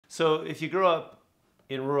So if you grow up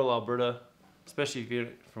in rural Alberta, especially if you're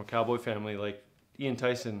from a cowboy family, like Ian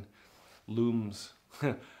Tyson looms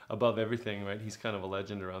above everything, right? He's kind of a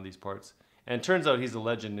legend around these parts. And it turns out he's a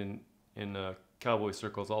legend in cowboy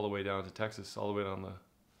circles all the way down to Texas, all the way down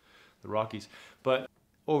the Rockies. But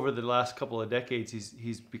over the last couple of decades,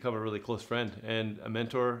 he's become a really close friend and a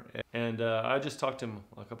mentor. And I just talked to him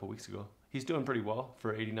a couple of weeks ago. He's doing pretty well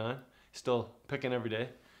for 89. Still picking every day.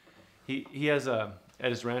 He has at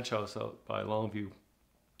his ranch house out by Longview,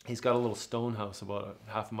 he's got a little stone house about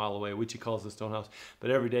a half a mile away, which he calls the stone house. But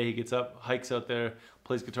every day he gets up, hikes out there,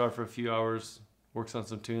 plays guitar for a few hours, works on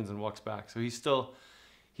some tunes, and walks back. So he's still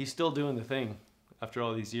doing the thing after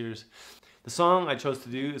all these years. The song I chose to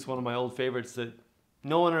do is one of my old favorites that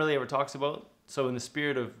no one really ever talks about. So in the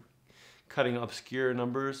spirit of cutting obscure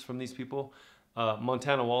numbers from these people,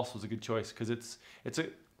 Montana Waltz was a good choice because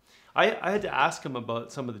I had to ask him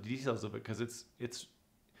about some of the details of it because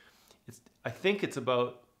I think it's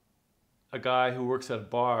about a guy who works at a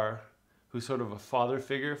bar who's sort of a father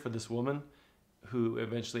figure for this woman who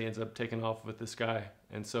eventually ends up taking off with this guy.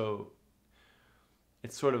 And so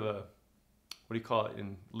it's sort of a, what do you call it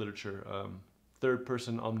in literature? Third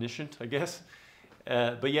person omniscient, I guess.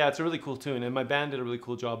 But yeah, it's a really cool tune, and my band did a really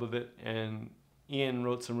cool job of it, and Ian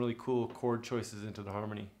wrote some really cool chord choices into the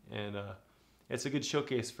harmony, and it's a good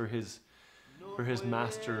showcase for his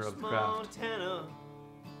master of the craft. Montana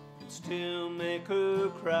can still make her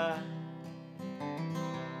cry.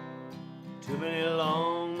 Too many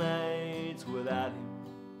long nights without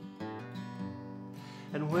him.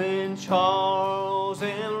 And when Charles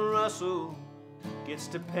and Russell gets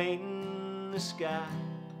to painting the sky,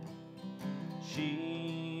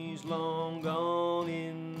 she's long gone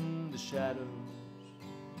in the shadows.